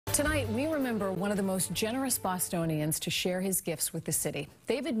Tonight, we remember one of the most generous Bostonians to share his gifts with the city.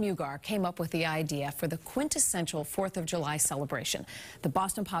 David Mugar came up with the idea for the quintessential 4th of July celebration, the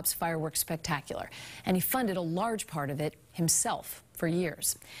Boston Pops Fireworks Spectacular, and he funded a large part of it himself for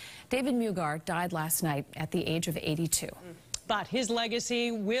years. David Mugar died last night at the age of 82. But his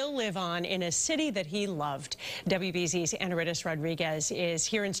legacy will live on in a city that he loved. WBZ's Anaridis Rodriguez is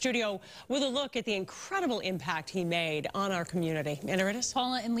here in studio with a look at the incredible impact he made on our community. Anaridis?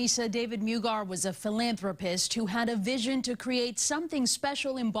 Paula and Lisa, David Mugar was a philanthropist who had a vision to create something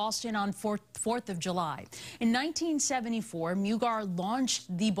special in Boston on 4th of July. In 1974, Mugar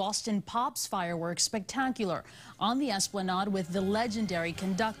launched the Boston Pops Fireworks Spectacular on the Esplanade with the legendary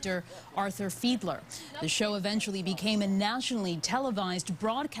conductor Arthur Fiedler. The show eventually became a nationally televised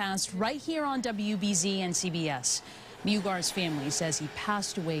broadcast right here on WBZ and CBS. Mugar's family says he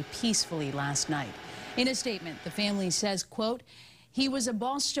passed away peacefully last night. In a statement, the family says, quote, "He was a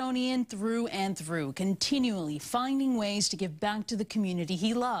Bostonian through and through, continually finding ways to give back to the community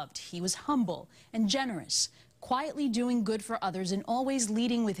he loved. He was humble and generous, quietly doing good for others and always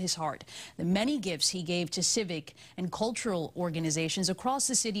leading with his heart. The many gifts he gave to civic and cultural organizations across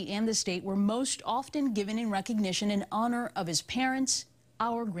the city and the state were most often given in recognition and honor of his parents,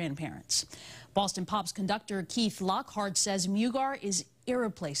 our grandparents." Boston Pops conductor Keith Lockhart says Mugar is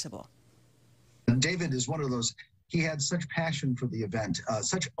irreplaceable. David is one of those. He had such passion for the event,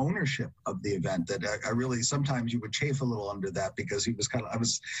 such ownership of the event that I really, sometimes you would chafe a little under that, because he was kind of,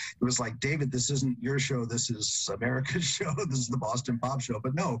 it was like, David, this isn't your show, this is America's show, this is the Boston Pop Show.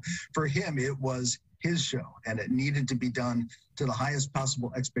 But no, for him, it was his show, and it needed to be done to the highest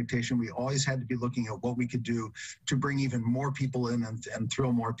possible expectation. We always had to be looking at what we could do to bring even more people in and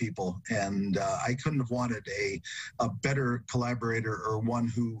thrill more people. And I couldn't have wanted a better collaborator, or one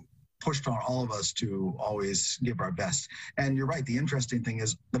who pushed on all of us to always give our best. And you're right, the interesting thing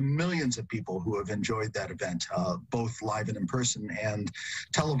is the millions of people who have enjoyed that event, both live and in person and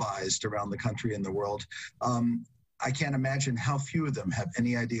televised around the country and the world. I can't imagine how few of them have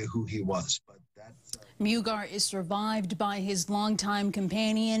any idea who he was. But that's, Mugar is survived by his longtime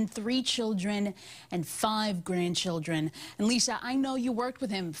companion, 3 children, and 5 grandchildren. And Lisa, I know you worked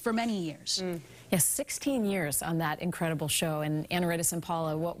with him for many years. Yes, 16 years on that incredible show. And Anaridis and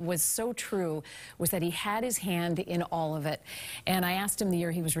Paula, what was so true was that he had his hand in all of it. And I asked him the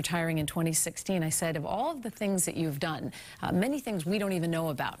year he was retiring in 2016, I said, of all of the things that you've done, many things we don't even know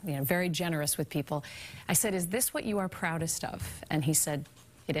about, you know, very generous with people. I said, is this what you are proudest of? And he said,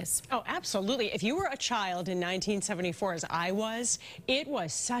 it is. Oh, absolutely. If you were a child in 1974, as I was, it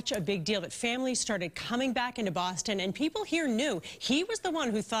was such a big deal that families started coming back into Boston, and people here knew he was the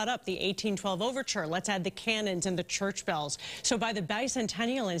one who thought up the 1812 overture. Let's add the cannons and the church bells. So by the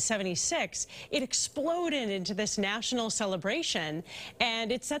bicentennial in '76, it exploded into this national celebration,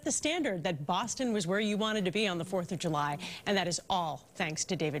 and it set the standard that Boston was where you wanted to be on the 4th of July, and that is all thanks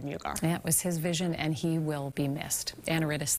to David Mugar. That was his vision, and he will be missed. Anaridis.